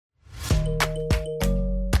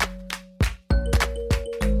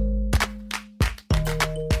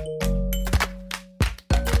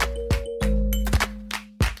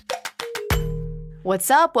What's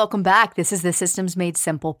up? Welcome back. This is the Systems Made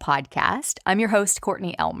Simple podcast. I'm your host,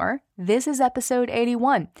 Courtney Elmer. This is episode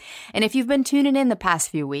 81. And if you've been tuning in the past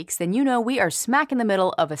few weeks, then you know we are smack in the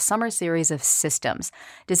middle of a summer series of systems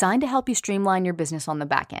designed to help you streamline your business on the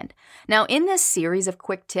back end. Now, in this series of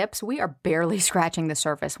quick tips, we are barely scratching the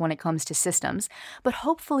surface when it comes to systems, but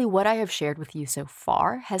hopefully what I have shared with you so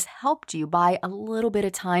far has helped you buy a little bit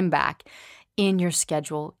of time back in your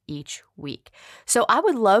schedule each week. So I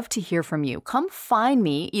would love to hear from you. Come find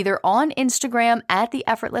me either on Instagram at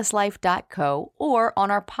theeffortlesslife.co or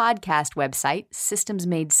on our podcast website,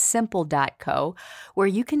 systemsmadesimple.co, where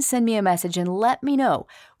you can send me a message and let me know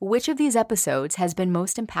which of these episodes has been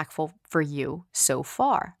most impactful for you so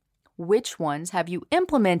far. Which ones have you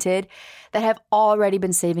implemented that have already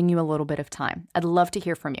been saving you a little bit of time? I'd love to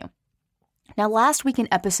hear from you. Now, last week in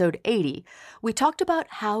episode 80, we talked about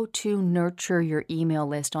how to nurture your email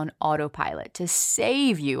list on autopilot to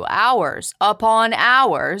save you hours upon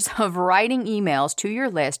hours of writing emails to your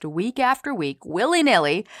list week after week,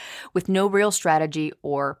 willy-nilly, with no real strategy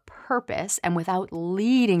or purpose and without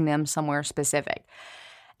leading them somewhere specific.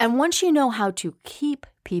 And once you know how to keep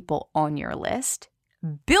people on your list,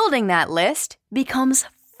 building that list becomes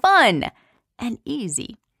fun and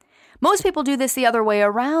easy. Most people do this the other way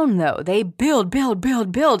around, though. They build,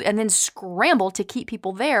 and then scramble to keep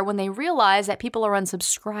people there when they realize that people are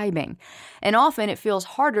unsubscribing. And often it feels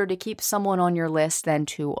harder to keep someone on your list than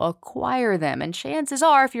to acquire them. And chances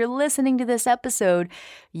are, if you're listening to this episode,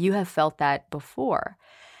 you have felt that before.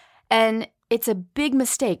 And it's a big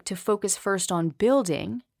mistake to focus first on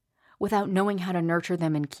building without knowing how to nurture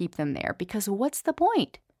them and keep them there. Because what's the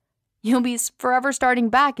point? You'll be forever starting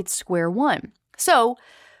back at square one. So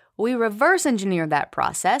we reverse engineer that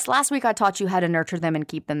process. Last week, I taught you how to nurture them and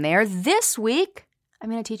keep them there. This week,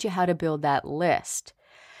 I'm going to teach you how to build that list.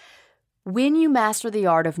 When you master the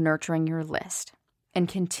art of nurturing your list and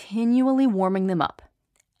continually warming them up,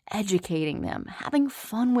 educating them, having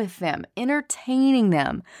fun with them, entertaining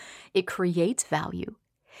them, it creates value.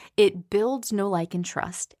 It builds know, like, and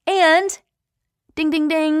trust. And ding, ding,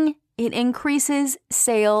 ding, it increases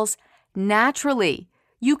sales naturally.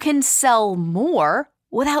 You can sell more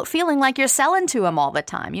without feeling like you're selling to them all the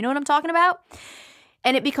time. You know what I'm talking about?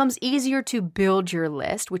 And it becomes easier to build your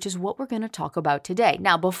list, which is what we're going to talk about today.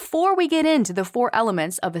 Now, before we get into the 4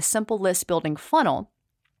 elements of a simple list building funnel,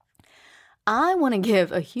 I want to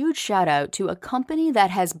give a huge shout out to a company that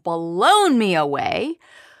has blown me away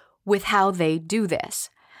with how they do this.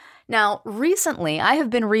 Now, recently, I have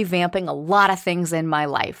been revamping a lot of things in my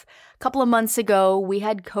life. A couple of months ago, we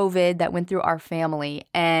had COVID that went through our family,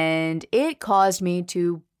 and it caused me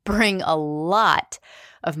to bring a lot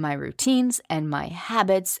of my routines and my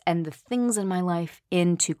habits and the things in my life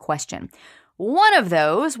into question. One of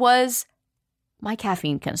those was my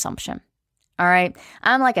caffeine consumption. All right,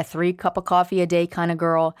 I'm like a 3 cup of coffee a day kind of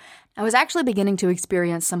girl. I was actually beginning to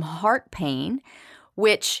experience some heart pain,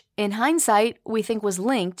 which in hindsight, we think was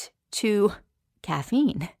linked to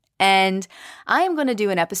caffeine. And I am going to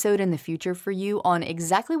do an episode in the future for you on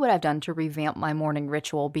exactly what I've done to revamp my morning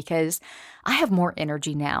ritual because I have more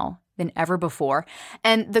energy now than ever before.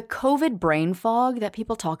 And the COVID brain fog that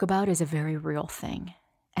people talk about is a very real thing.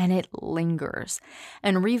 And it lingers.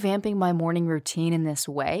 And revamping my morning routine in this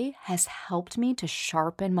way has helped me to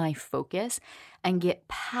sharpen my focus and get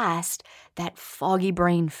past that foggy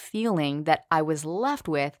brain feeling that I was left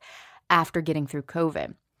with after getting through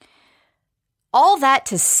COVID. All that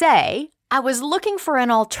to say, I was looking for an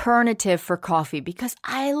alternative for coffee because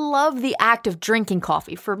I love the act of drinking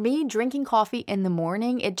coffee. For me, drinking coffee in the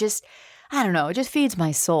morning, it just feeds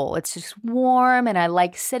my soul. It's just warm and I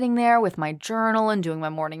like sitting there with my journal and doing my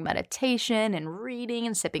morning meditation and reading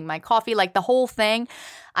and sipping my coffee, like the whole thing.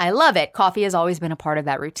 I love it. Coffee has always been a part of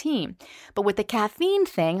that routine. But with the caffeine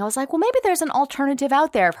thing, I was like, well, maybe there's an alternative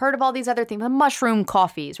out there. I've heard of all these other things, the mushroom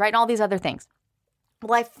coffees, right? And all these other things.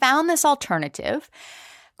 Well, I found this alternative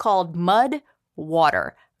called Mud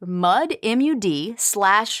Water. Mud,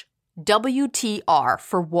 MUD/WTR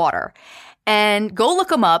for water. And go look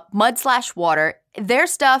them up, Mud/Water. Their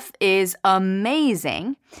stuff is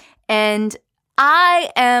amazing. And I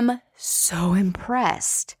am so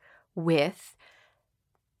impressed with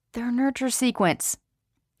their nurture sequence,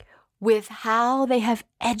 with how they have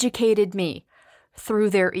educated me through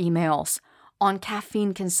their emails on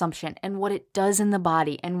caffeine consumption and what it does in the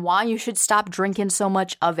body and why you should stop drinking so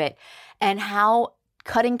much of it and how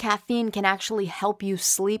cutting caffeine can actually help you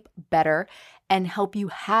sleep better and help you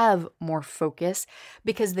have more focus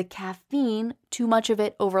because the caffeine, too much of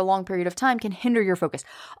it over a long period of time can hinder your focus.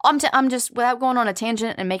 I'm just, without going on a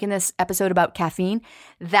tangent and making this episode about caffeine,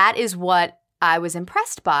 that is what I was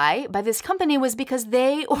impressed by this company was because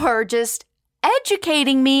they were just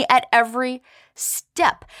educating me at every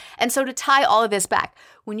step. And so to tie all of this back,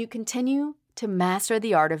 when you continue to master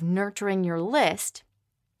the art of nurturing your list,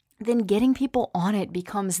 then getting people on it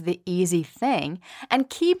becomes the easy thing,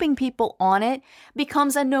 and keeping people on it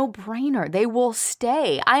becomes a no-brainer. They will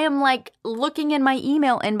stay. I am like looking in my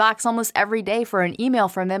email inbox almost every day for an email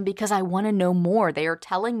from them because I want to know more. They are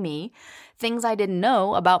telling me things I didn't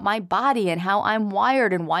know about my body and how I'm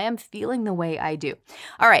wired and why I'm feeling the way I do.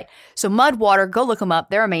 All right, so Mudwater, go look them up.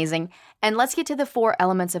 They're amazing. And let's get to the 4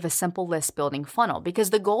 elements of a simple list building funnel,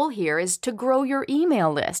 because the goal here is to grow your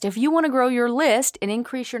email list. If you want to grow your list and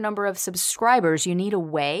increase your number of subscribers, you need a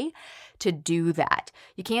way to do that.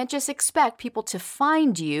 You can't just expect people to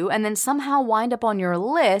find you and then somehow wind up on your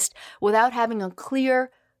list without having a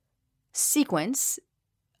clear sequence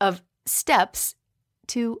of steps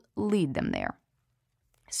to lead them there.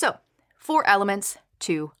 So, 4 elements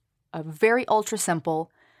to a very ultra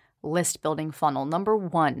simple list building funnel. Number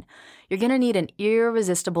 1, you're going to need an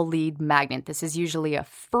irresistible lead magnet. This is usually a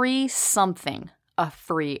free something, a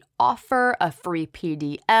free offer, a free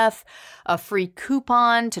PDF, a free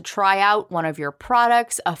coupon to try out one of your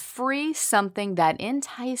products, a free something that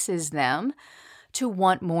entices them to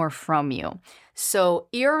want more from you. So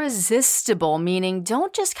irresistible, meaning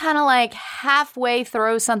don't just kind of like halfway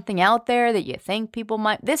throw something out there that you think people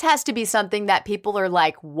might. This has to be something that people are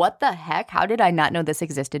like, what the heck? How did I not know this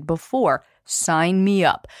existed before? Sign me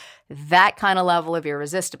up. That kind of level of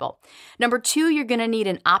irresistible. Number 2, you're going to need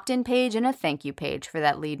an opt-in page and a thank you page for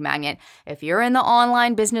that lead magnet. If you're in the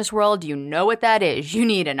online business world, you know what that is. You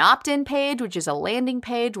need an opt-in page, which is a landing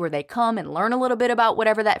page where they come and learn a little bit about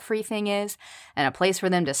whatever that free thing is, and a place for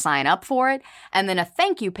them to sign up for it. And then a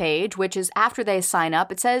thank you page, which is after they sign up,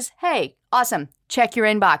 it says, hey, awesome, check your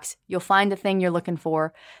inbox. You'll find the thing you're looking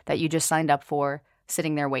for that you just signed up for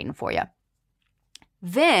sitting there waiting for you.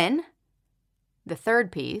 Then the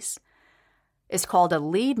third piece is called a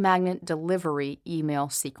lead magnet delivery email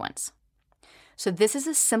sequence. So this is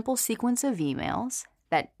a simple sequence of emails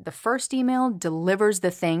that the first email delivers the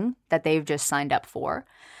thing that they've just signed up for,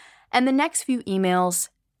 and the next few emails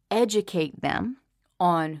educate them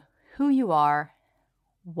on who you are,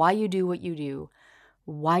 why you do what you do,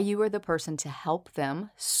 why you are the person to help them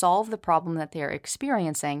solve the problem that they're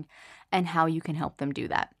experiencing, and how you can help them do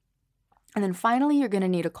that. And then finally, you're going to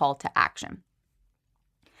need a call to action.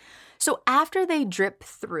 So after they drip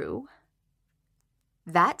through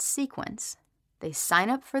that sequence, they sign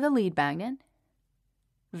up for the lead magnet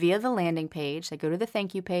via the landing page. They go to the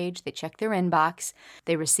thank you page. They check their inbox.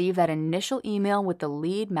 They receive that initial email with the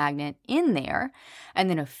lead magnet in there, and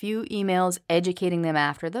then a few emails educating them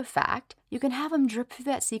after the fact. You can have them drip through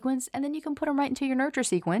that sequence, and then you can put them right into your nurture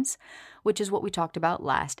sequence, which is what we talked about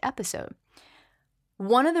last episode.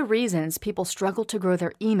 One of the reasons people struggle to grow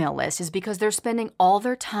their email list is because they're spending all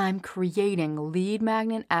their time creating lead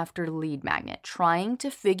magnet after lead magnet, trying to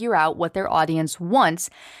figure out what their audience wants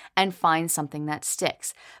and find something that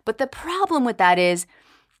sticks. But the problem with that is,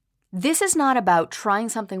 this is not about trying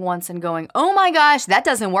something once and going, oh my gosh, that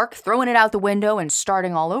doesn't work, throwing it out the window and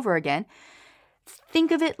starting all over again. Think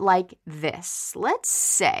of it like this. Let's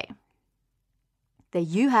say that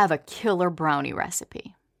you have a killer brownie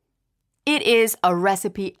recipe. It is a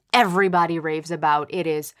recipe everybody raves about. It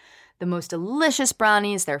is the most delicious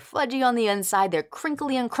brownies. They're fudgy on the inside. They're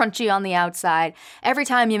crinkly and crunchy on the outside. Every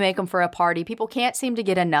time you make them for a party, people can't seem to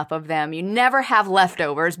get enough of them. You never have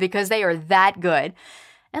leftovers because they are that good.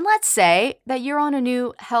 And let's say that you're on a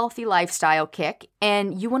new healthy lifestyle kick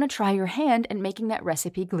and you want to try your hand at making that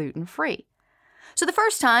recipe gluten-free. So the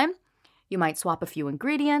first time, you might swap a few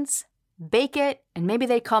ingredients, bake it, and maybe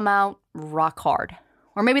they come out rock hard.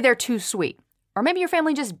 Or maybe they're too sweet. Or maybe your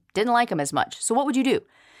family just didn't like them as much. So what would you do?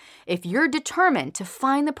 If you're determined to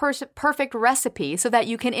find the perfect recipe so that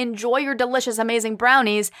you can enjoy your delicious, amazing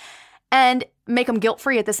brownies and make them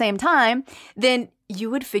guilt-free at the same time, then you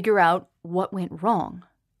would figure out what went wrong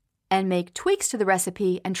and make tweaks to the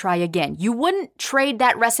recipe and try again. You wouldn't trade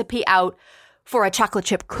that recipe out for a chocolate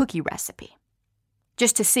chip cookie recipe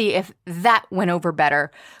just to see if that went over better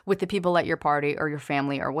with the people at your party or your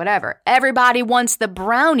family or whatever. Everybody wants the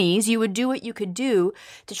brownies. You would do what you could do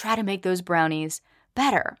to try to make those brownies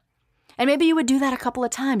better. And maybe you would do that a couple of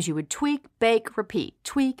times. You would tweak, bake, repeat,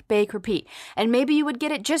 tweak, bake, repeat. And maybe you would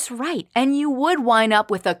get it just right. And you would wind up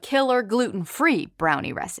with a killer gluten-free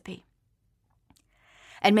brownie recipe.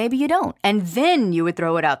 And maybe you don't. And then you would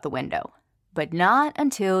throw it out the window. But not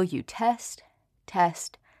until you test,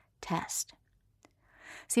 test, test.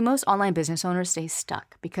 See, most online business owners stay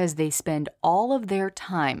stuck because they spend all of their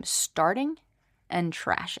time starting and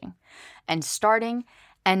trashing, and starting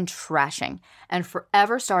and trashing, and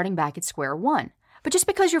forever starting back at square one. But just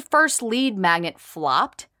because your first lead magnet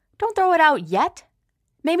flopped, don't throw it out yet.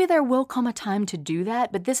 Maybe there will come a time to do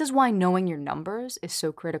that, but this is why knowing your numbers is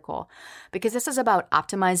so critical, because this is about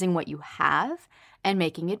optimizing what you have and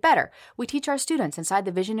making it better. We teach our students inside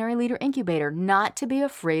the Visionary Leader Incubator not to be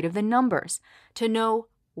afraid of the numbers, to know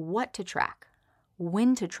what to track,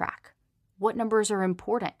 when to track, what numbers are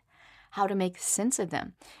important, how to make sense of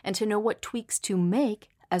them, and to know what tweaks to make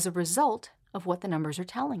as a result of what the numbers are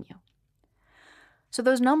telling you. So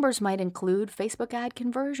those numbers might include Facebook ad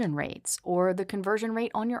conversion rates, or the conversion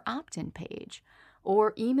rate on your opt-in page,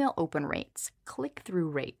 or email open rates, click-through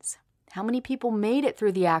rates, how many people made it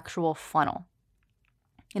through the actual funnel.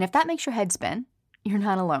 And if that makes your head spin, you're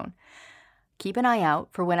not alone. Keep an eye out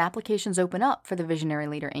for when applications open up for the Visionary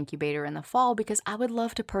Leader Incubator in the fall, because I would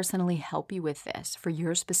love to personally help you with this for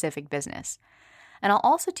your specific business. And I'll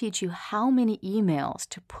also teach you how many emails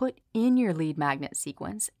to put in your lead magnet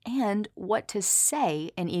sequence and what to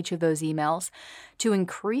say in each of those emails to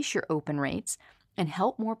increase your open rates and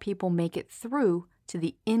help more people make it through to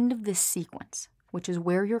the end of this sequence, which is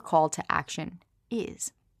where your call to action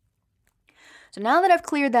is. So now that I've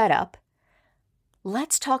cleared that up,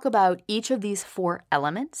 let's talk about each of these 4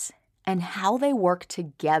 elements and how they work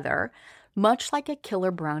together, much like a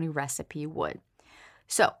killer brownie recipe would.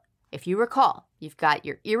 So, if you recall, you've got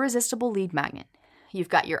your irresistible lead magnet. You've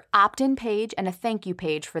got your opt-in page and a thank you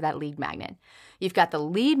page for that lead magnet. You've got the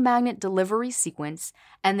lead magnet delivery sequence,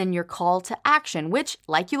 and then your call to action, which,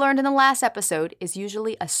 like you learned in the last episode, is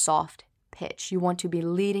usually a soft pitch. You want to be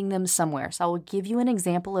leading them somewhere. So I will give you an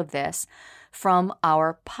example of this from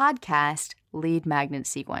our podcast lead magnet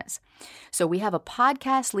sequence. So we have a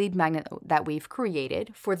podcast lead magnet that we've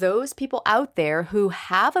created for those people out there who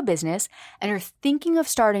have a business and are thinking of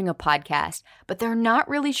starting a podcast, but they're not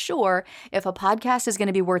really sure if a podcast is going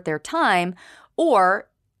to be worth their time, or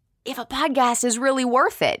if a podcast is really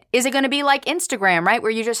worth it. Is it going to be like Instagram, right?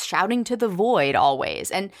 Where you're just shouting to the void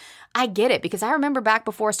always. And I get it, because I remember back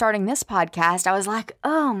before starting this podcast, I was like,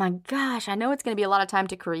 oh my gosh, I know it's going to be a lot of time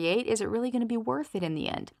to create. Is it really going to be worth it in the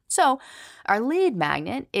end? So our lead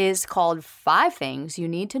magnet is called 5 Things You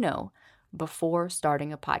Need to Know Before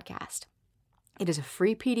Starting a Podcast. It is a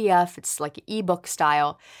free PDF. It's like an ebook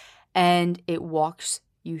style, and it walks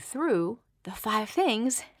you through the 5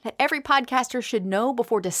 things that every podcaster should know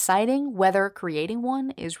before deciding whether creating one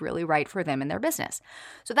is really right for them in their business.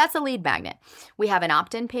 So that's the lead magnet. We have an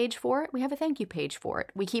opt-in page for it. We have a thank you page for it.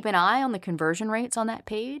 We keep an eye on the conversion rates on that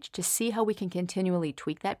page to see how we can continually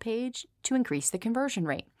tweak that page to increase the conversion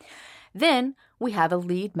rate. Then we have a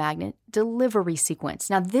lead magnet delivery sequence.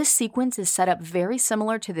 Now, this sequence is set up very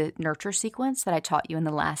similar to the nurture sequence that I taught you in the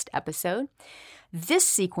last episode. This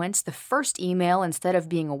sequence, the first email, instead of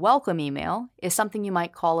being a welcome email, is something you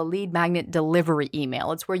might call a lead magnet delivery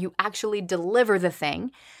email. It's where you actually deliver the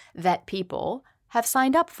thing that people have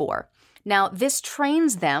signed up for. Now, this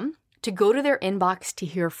trains them to go to their inbox to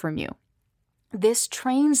hear from you. This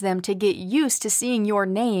trains them to get used to seeing your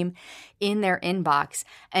name in their inbox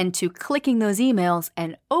and to clicking those emails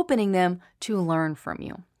and opening them to learn from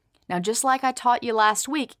you. Now, just like I taught you last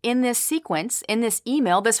week, in this sequence, in this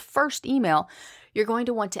email, this first email, you're going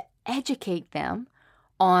to want to educate them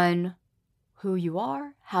on who you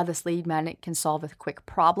are, how this lead magnet can solve a quick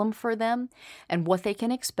problem for them, and what they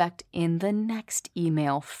can expect in the next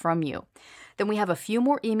email from you. Then we have a few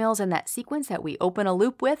more emails in that sequence that we open a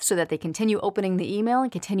loop with so that they continue opening the email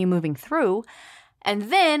and continue moving through.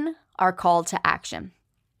 And then our call to action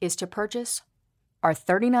is to purchase our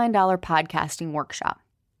 $39 podcasting workshop.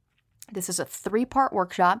 This is a 3-part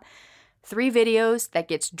workshop, 3 videos that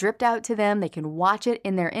gets dripped out to them. They can watch it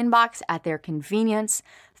in their inbox at their convenience,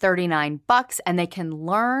 $39, and they can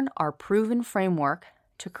learn our proven framework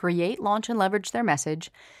to create, launch, and leverage their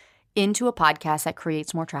message into a podcast that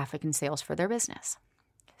creates more traffic and sales for their business.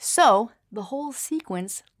 So the whole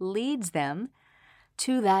sequence leads them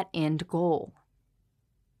to that end goal.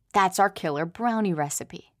 That's our killer brownie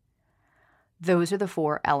recipe. Those are the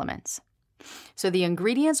 4 elements. So the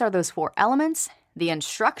ingredients are those 4 elements. The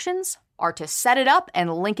instructions are to set it up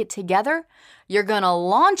and link it together. You're going to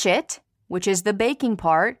launch it, which is the baking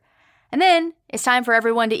part, and then it's time for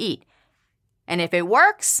everyone to eat. And if it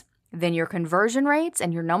works, then your conversion rates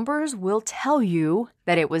and your numbers will tell you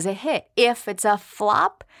that it was a hit. If it's a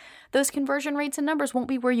flop, those conversion rates and numbers won't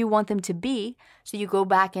be where you want them to be, so you go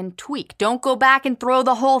back and tweak. Don't go back and throw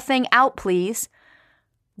the whole thing out, please.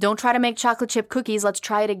 Don't try to make chocolate chip cookies. Let's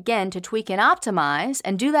try it again to tweak and optimize,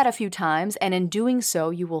 and do that a few times. And in doing so,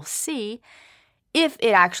 you will see if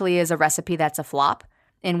it actually is a recipe that's a flop,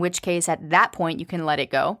 in which case at that point you can let it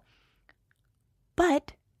go.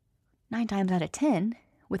 But 9 times out of 10,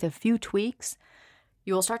 with a few tweaks,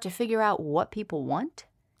 you will start to figure out what people want,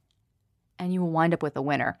 and you will wind up with a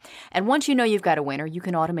winner. And once you know you've got a winner, you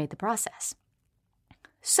can automate the process.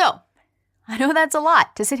 So, I know that's a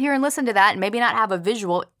lot to sit here and listen to that and maybe not have a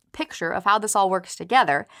visual picture of how this all works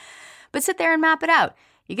together, but sit there and map it out.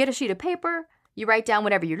 You get a sheet of paper, you write down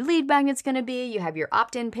whatever your lead magnet's going to be, you have your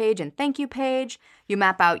opt-in page and thank you page, you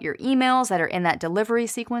map out your emails that are in that delivery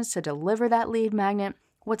sequence to deliver that lead magnet.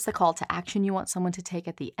 What's the call to action you want someone to take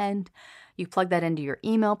at the end? You plug that into your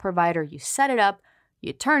email provider, you set it up,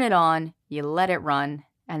 you turn it on, you let it run,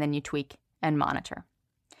 and then you tweak and monitor.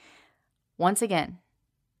 Once again,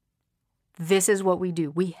 this is what we do.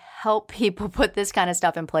 We help people put this kind of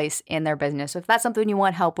stuff in place in their business. So if that's something you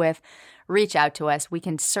want help with, reach out to us. We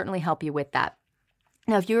can certainly help you with that.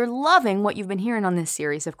 Now, if you're loving what you've been hearing on this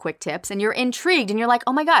series of quick tips and you're intrigued and you're like,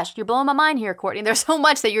 oh my gosh, you're blowing my mind here, Courtney. There's so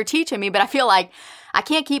much that you're teaching me, but I feel like I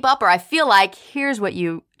can't keep up, or I feel like, here's what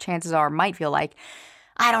you, chances are, might feel like,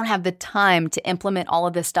 I don't have the time to implement all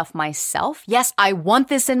of this stuff myself. Yes, I want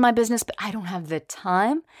this in my business, but I don't have the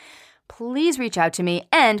time. Please reach out to me,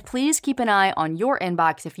 and please keep an eye on your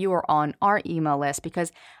inbox if you are on our email list,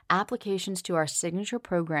 because applications to our signature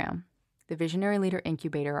program, the Visionary Leader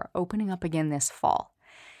Incubator, are opening up again this fall.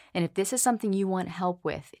 And if this is something you want help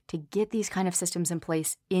with to get these kind of systems in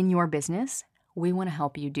place in your business, we want to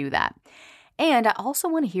help you do that. And I also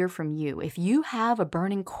want to hear from you. If you have a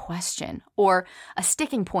burning question or a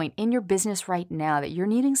sticking point in your business right now that you're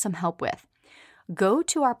needing some help with, go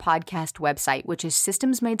to our podcast website, which is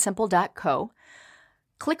systemsmadesimple.co.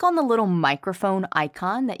 Click on the little microphone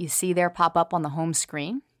icon that you see there pop up on the home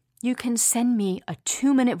screen. You can send me a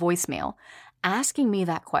 2-minute voicemail asking me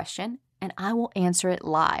that question, and I will answer it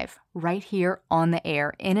live right here on the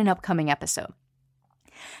air in an upcoming episode.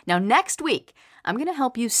 Now, next week, I'm going to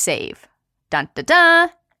help you save, dun da da,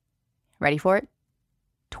 ready for it?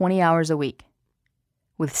 20 hours a week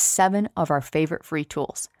with 7 of our favorite free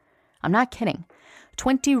tools. I'm not kidding.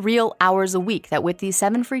 20 real hours a week that with these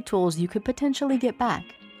 7 free tools you could potentially get back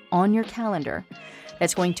on your calendar.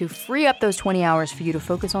 That's going to free up those 20 hours for you to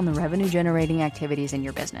focus on the revenue-generating activities in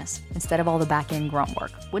your business instead of all the back-end grunt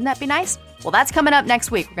work. Wouldn't that be nice? Well, that's coming up next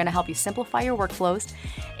week. We're going to help you simplify your workflows,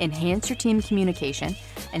 enhance your team communication,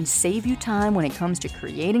 and save you time when it comes to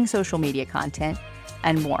creating social media content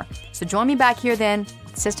and more. So join me back here then,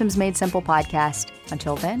 Systems Made Simple podcast.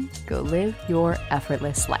 Until then, go live your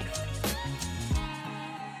effortless life.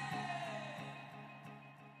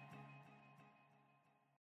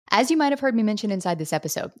 As you might have heard me mention inside this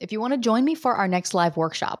episode, if you want to join me for our next live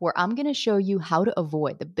workshop, where I'm going to show you how to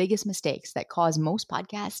avoid the biggest mistakes that cause most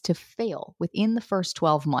podcasts to fail within the first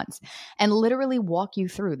 12 months, and literally walk you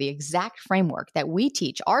through the exact framework that we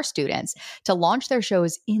teach our students to launch their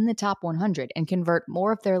shows in the top 100 and convert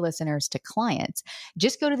more of their listeners to clients,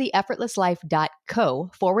 just go to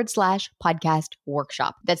theeffortlesslife.co/podcast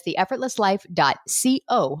workshop. That's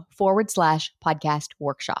theeffortlesslife.co/podcast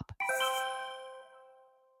workshop.